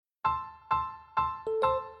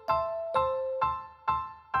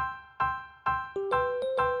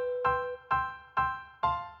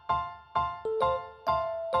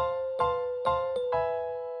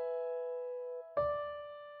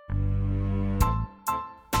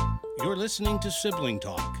You're listening to Sibling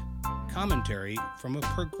Talk, commentary from a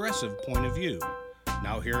progressive point of view.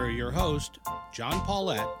 Now here are your hosts, John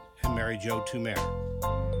Paulette and Mary Jo Tumer.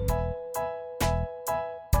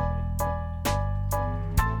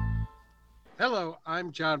 Hello,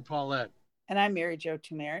 I'm John Paulette. And I'm Mary Jo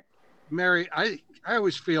Tumer. Mary, I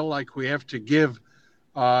always feel like we have to give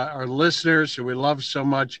our listeners who we love so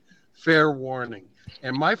much fair warning.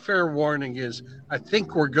 And my fair warning is I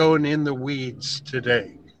think we're going in the weeds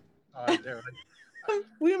today.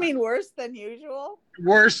 We mean worse than usual?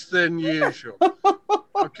 Worse than usual.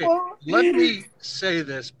 Okay, let me say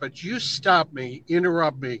this, but you stop me,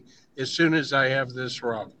 interrupt me as soon as I have this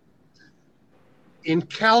wrong. In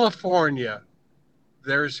California,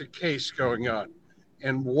 there's a case going on.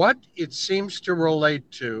 And what it seems to relate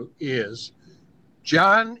to is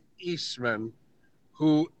John Eastman,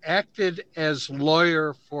 who acted as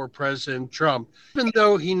lawyer for President Trump, even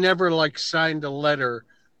though he never signed a letter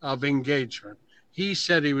of engagement. He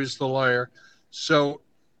said he was the lawyer. So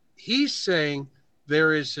he's saying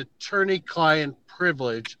there is attorney-client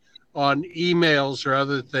privilege on emails or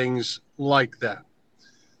other things like that.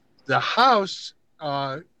 The House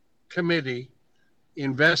committee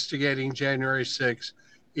investigating January 6th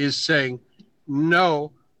is saying,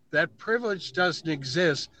 no, that privilege doesn't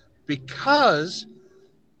exist because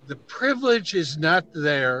the privilege is not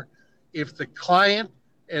there if the client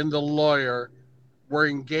and the lawyer were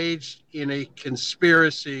engaged in a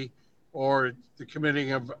conspiracy or the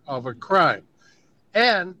committing of a crime.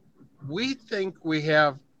 And we think we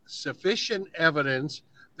have sufficient evidence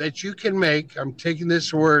that you can make, I'm taking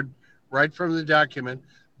this word right from the document,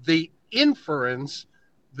 the inference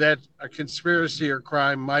that a conspiracy or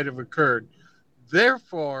crime might have occurred.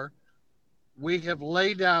 Therefore, we have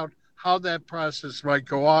laid out how that process might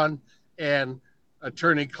go on, and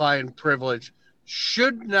attorney-client privilege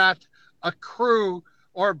should not accrue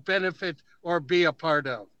or benefit or be a part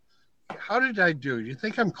of. How did I do? You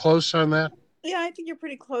think I'm close on that? Yeah, I think you're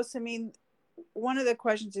pretty close. I mean, one of the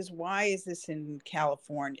questions is, why is this in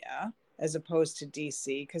California as opposed to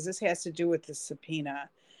D.C.? Because this has to do with the subpoena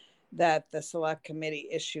that the select committee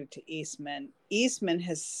issued to Eastman. Eastman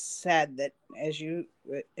has said that, as you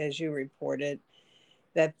reported,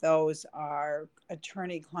 that those are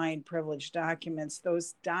attorney-client privilege documents.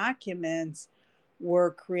 Those documents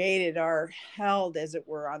were created or held, as it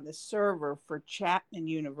were, on the server for Chapman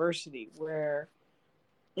University, where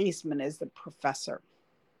Eastman is the professor,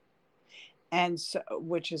 and so,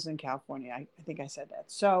 which is in California. I think I said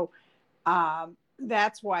that. So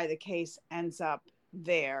that's why the case ends up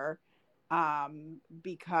there,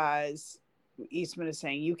 because Eastman is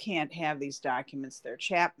saying you can't have these documents. They're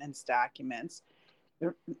Chapman's documents,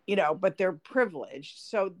 but they're privileged.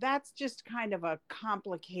 So that's just kind of a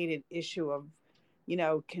complicated issue of,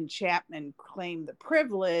 can Chapman claim the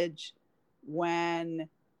privilege when,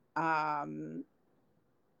 and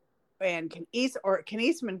can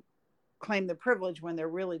Eastman claim the privilege when they're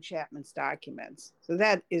really Chapman's documents? So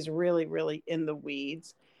that is really, really in the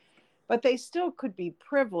weeds. But they still could be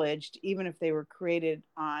privileged even if they were created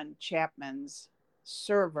on Chapman's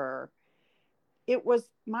server. It was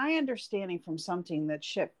my understanding from something that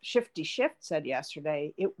Shifty Shift said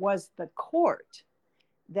yesterday, it was the court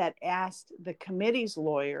that asked the committee's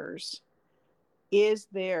lawyers, is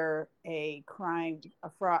there a crime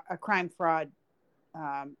fraud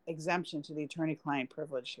exemption to the attorney-client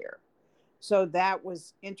privilege here? So that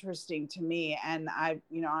was interesting to me, and I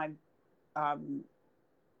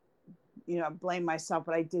blame myself,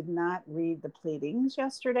 but I did not read the pleadings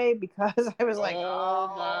yesterday because I was like, oh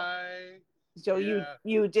my. So yeah.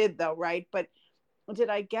 you did though, right? But did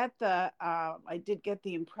I get I did get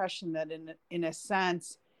the impression that in a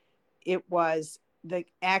sense, the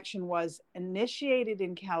action was initiated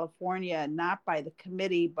in California, not by the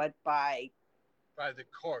committee, but by the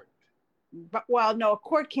court. But no, a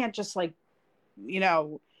court can't just have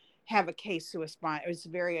a case sua sponte. It's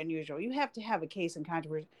very unusual. You have to have a case in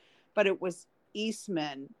controversy. But it was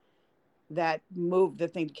Eastman that moved the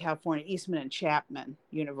thing to California, Eastman and Chapman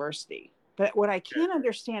University. But what I can't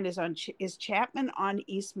understand is Chapman on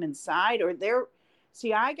Eastman's side, or there?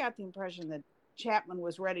 See, I got the impression that Chapman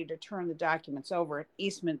was ready to turn the documents over, and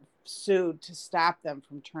Eastman sued to stop them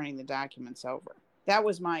from turning the documents over. That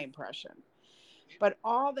was my impression. But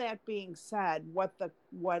all that being said, what the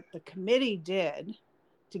committee did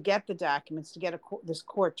to get the documents, to get this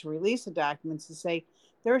court to release the documents, to say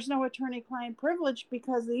there's no attorney-client privilege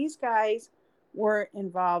because these guys were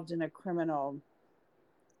involved in a criminal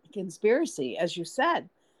conspiracy, as you said.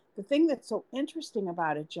 The thing that's so interesting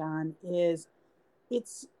about it, John, is it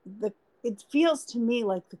feels to me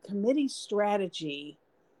like the committee's strategy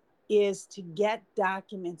is to get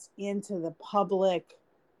documents into the public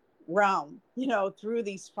realm, through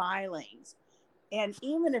these filings. And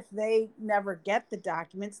even if they never get the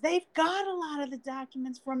documents, they've got a lot of the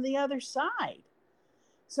documents from the other side.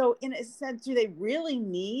 So in a sense, do they really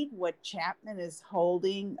need what Chapman is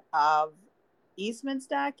holding of Eastman's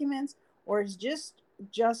documents, or is just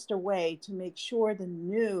a way to make sure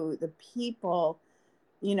the people,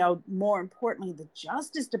 more importantly, the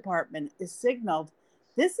Justice Department is signaled,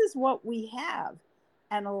 this is what we have.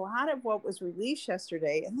 And a lot of what was released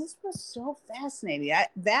yesterday, and this was so fascinating,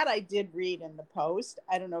 I did read in the Post.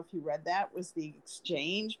 I don't know if you read that, was the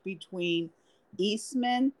exchange between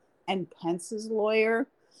Eastman and Pence's lawyer,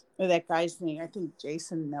 or that guy's name, I think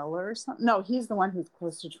Jason Miller or something. No, he's the one who's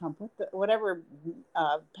close to Trump, whatever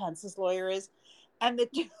Pence's lawyer is. And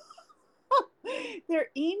their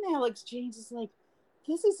email exchange is like,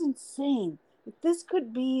 this is insane. This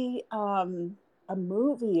could be a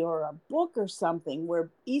movie or a book or something where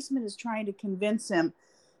Eastman is trying to convince him,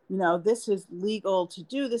 this is legal to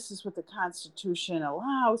do. This is what the Constitution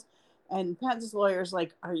allows. And Pence's lawyer is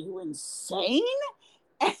like, are you insane?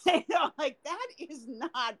 And like, that is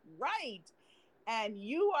not right. And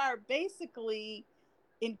you are basically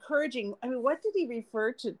encouraging. I mean, what did he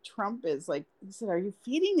refer to Trump as? Like, he said, are you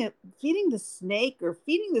feeding the snake or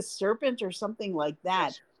feeding the serpent or something like that?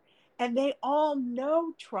 Yes. And they all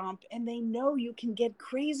know Trump, and they know you can get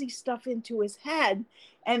crazy stuff into his head,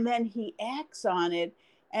 and then he acts on it.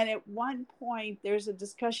 And at one point, there's a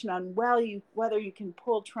discussion on whether you can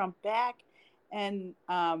pull Trump back. And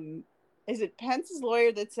is it Pence's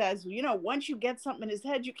lawyer that says, once you get something in his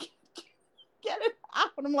head, you can't get it out?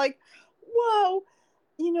 And I'm like, whoa,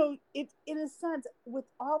 it, in a sense, with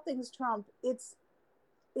all things Trump, it's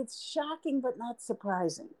shocking but not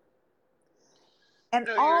surprising. And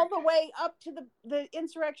all the way up to the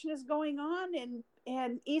insurrection is going on,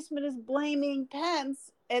 and Eastman is blaming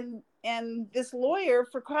Pence and this lawyer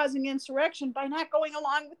for causing insurrection by not going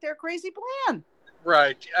along with their crazy plan.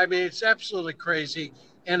 Right. I mean, it's absolutely crazy.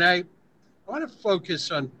 And I want to focus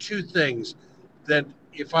on two things that,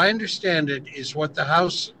 if I understand it, is what the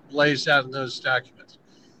House lays out in those documents.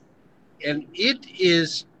 And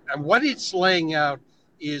what it's laying out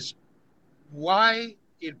is why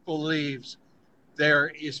it believes there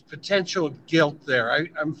is potential guilt there.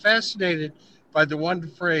 I'm fascinated by the one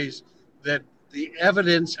phrase that the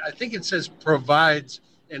evidence, I think it says, provides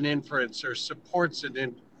an inference or supports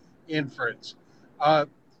an inference. But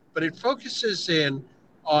it focuses in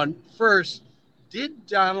on, first, did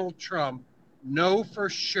Donald Trump know for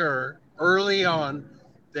sure early on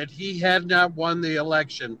that he had not won the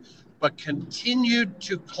election, but continued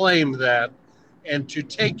to claim that and to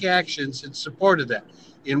take actions in support of that?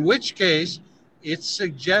 In which case, it's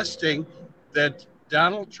suggesting that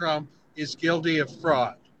Donald Trump is guilty of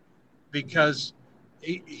fraud, because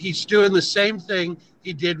he's doing the same thing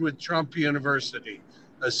he did with Trump University,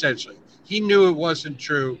 essentially. He knew it wasn't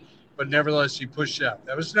true, but nevertheless he pushed it out.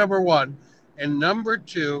 That was number one. And number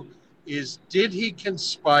two is, did he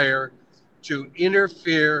conspire to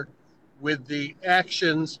interfere with the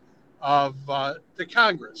actions of the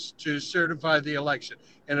Congress to certify the election,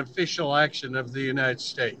 an official action of the United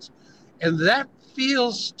States? And that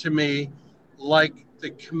feels to me like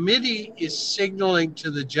the committee is signaling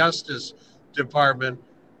to the Justice Department,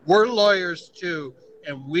 we're lawyers too,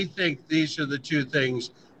 and we think these are the two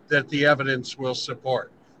things that the evidence will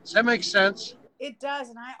support. Does that make sense? It does.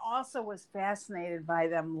 And I also was fascinated by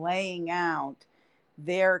them laying out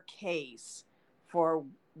their case for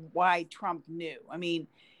why Trump knew. I mean,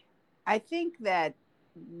 I think that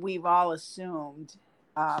we've all assumed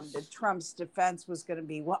that Trump's defense was going to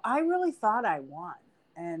be, well, I really thought I won.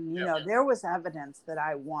 And, there was evidence that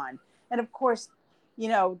I won. And of course,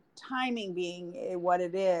 timing being what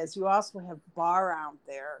it is, you also have Barr out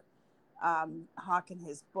there hawking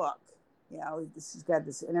his book. He's got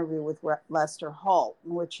this interview with Lester Holt,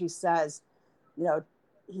 in which he says,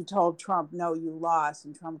 he told Trump, no, you lost.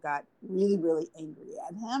 And Trump got really, really angry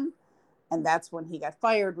at him. And that's when he got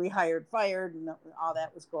fired, rehired, fired, and all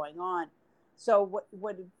that was going on. So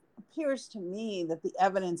what it appears to me that the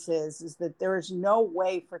evidence is that there is no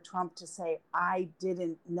way for Trump to say, I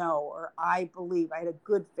didn't know, or I had a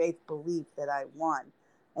good faith belief that I won.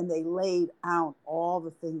 And they laid out all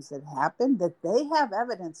the things that happened that they have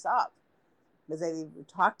evidence of, because they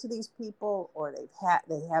talked to these people, or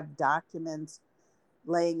they have documents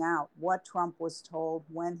laying out what Trump was told,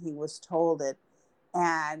 when he was told it.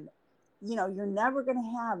 And you're never going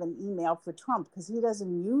to have an email for Trump because he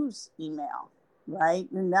doesn't use email, right?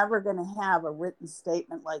 You're never going to have a written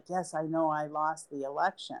statement like, yes, I know I lost the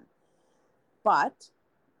election. But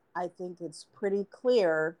I think it's pretty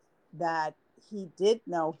clear that he did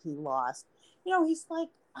know he lost. You know, he's like,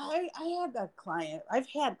 I had a client, I've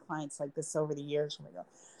had clients like this over the years where I go,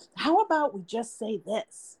 how about we just say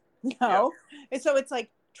this? You know? Yeah. And so it's like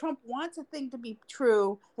Trump wants a thing to be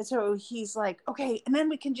true. And so he's like, okay, and then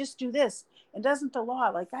we can just do this. And doesn't the law,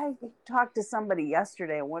 like I talked to somebody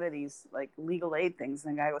yesterday on one of these like legal aid things,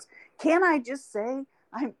 and the guy goes, can I just say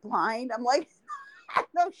I'm blind? I'm like,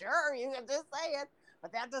 no, sure, you can just say it,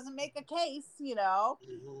 but that doesn't make a case, you know.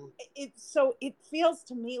 Mm-hmm. So it feels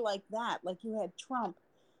to me like that, like you had Trump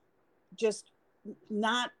just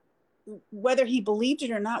not, whether he believed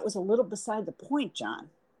it or not was a little beside the point, John.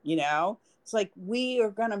 You know, it's like we are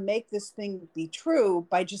going to make this thing be true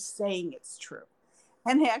by just saying it's true.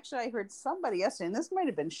 And actually, I heard somebody yesterday, and this might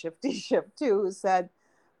have been Shifty Schiff too, who said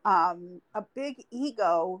a big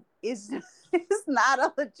ego is not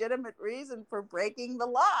a legitimate reason for breaking the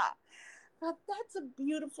law. But that's a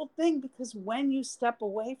beautiful thing, because when you step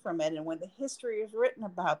away from it, and when the history is written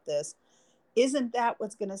about this, isn't that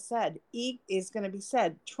what's going to be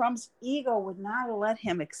said? Trump's ego would not let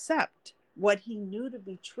him accept what he knew to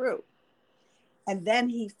be true. And then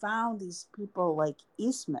he found these people like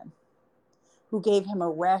Eastman, who gave him a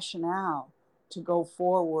rationale to go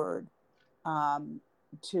forward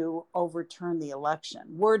to overturn the election.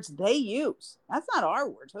 Words they use. That's not our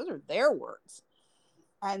words. Those are their words.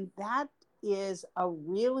 And that is a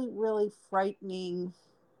really, really frightening,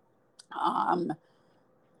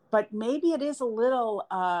 but maybe it is a little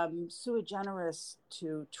sui generis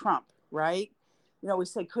to Trump, right? You know, we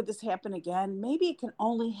say, could this happen again? Maybe it can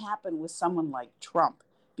only happen with someone like Trump,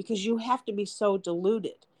 because you have to be so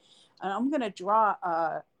deluded. And I'm going to draw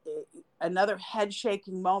another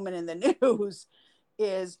head-shaking moment in the news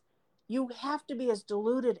is you have to be as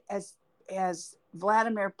deluded as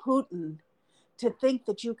Vladimir Putin to think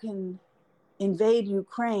that you can invade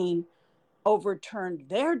Ukraine, overturn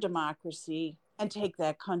their democracy, and take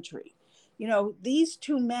that country. You know, these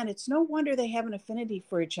two men, it's no wonder they have an affinity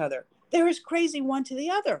for each other. They're as crazy one to the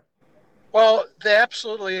other. Well, they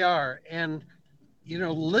absolutely are. And, you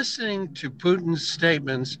know, listening to Putin's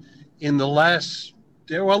statements in the last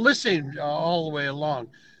day, well, listening all the way along,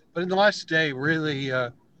 but in the last day really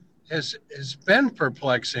has been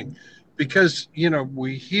perplexing, because, you know,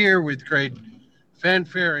 we hear with great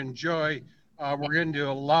fanfare and joy, we're going to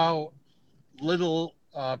allow little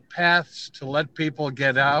paths to let people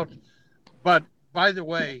get out. But by the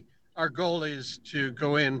way, our goal is to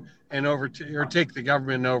go in and take the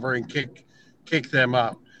government over and kick them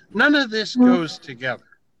out. None of this goes together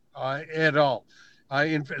at all.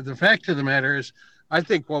 The fact of the matter is, I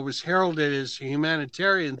think what was heralded as a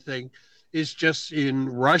humanitarian thing is just in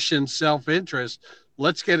Russian self-interest.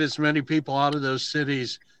 Let's get as many people out of those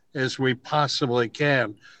cities as we possibly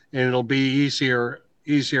can, and it'll be easier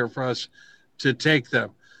for us to take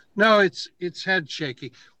them. No, it's head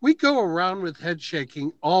shaking. We go around with head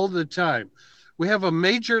shaking all the time. We have a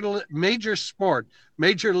major sport,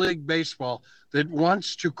 Major League Baseball, that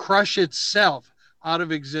wants to crush itself out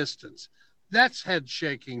of existence. That's head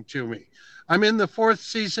shaking to me. I'm in the 4th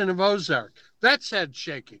season of Ozark. That's head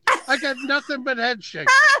shaking. I got nothing but head shaking.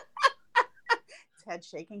 It's head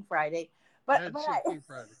shaking Friday. Friday.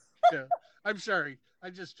 Yeah. I'm sorry. I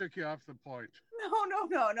just took you off the point.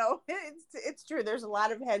 No. It's true. There's a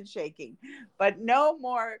lot of head shaking, but no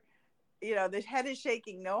more, you know, the head is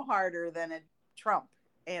shaking no harder than a Trump,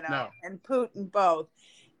 you know, no. And Putin both.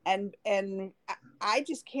 And I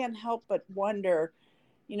just can't help but wonder,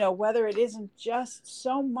 you know, whether it isn't just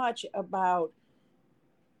so much about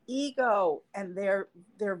ego and their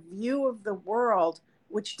view of the world,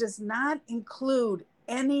 which does not include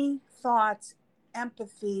any thoughts,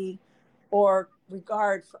 empathy, or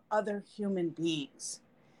regard for other human beings.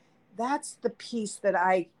 That's the piece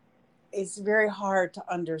that it's very hard to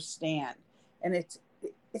understand. And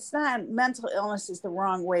it's not, mental illness is the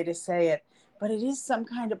wrong way to say it, but it is some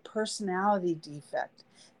kind of personality defect.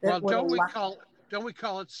 Well, don't we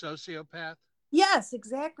call it sociopath? Yes,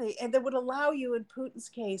 exactly. And that would allow you, in Putin's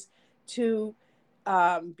case, to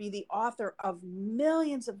be the author of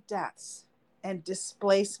millions of deaths and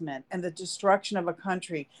displacement and the destruction of a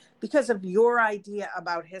country because of your idea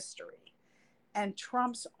about history. And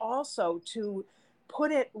Trump's also to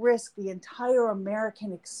put at risk the entire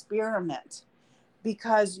American experiment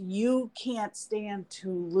because you can't stand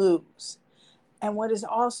to lose. And what is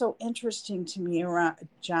also interesting to me,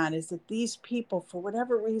 John, is that these people, for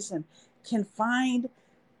whatever reason, can find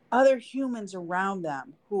other humans around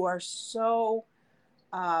them who are so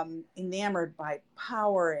enamored by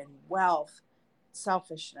power and wealth,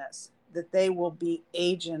 selfishness, that they will be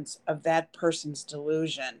agents of that person's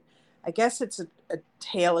delusion. I guess it's a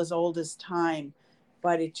tale as old as time,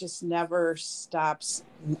 but it just never stops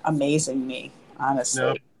amazing me, honestly.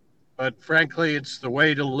 No, but frankly, it's the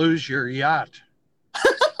way to lose your yacht.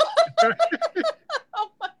 Oh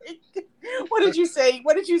my God. What did you say?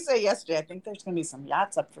 What did you say yesterday? I think there's going to be some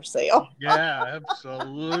yachts up for sale. Yeah,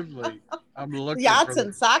 absolutely. I'm looking Yachts for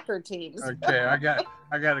and soccer teams. Okay, I got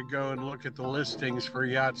to go and look at the listings for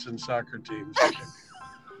yachts and soccer teams. Okay.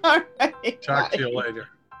 All right. Talk to you later.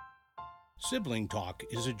 Sibling Talk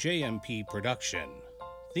is a JMP production.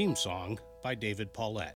 Theme song by David Paulette.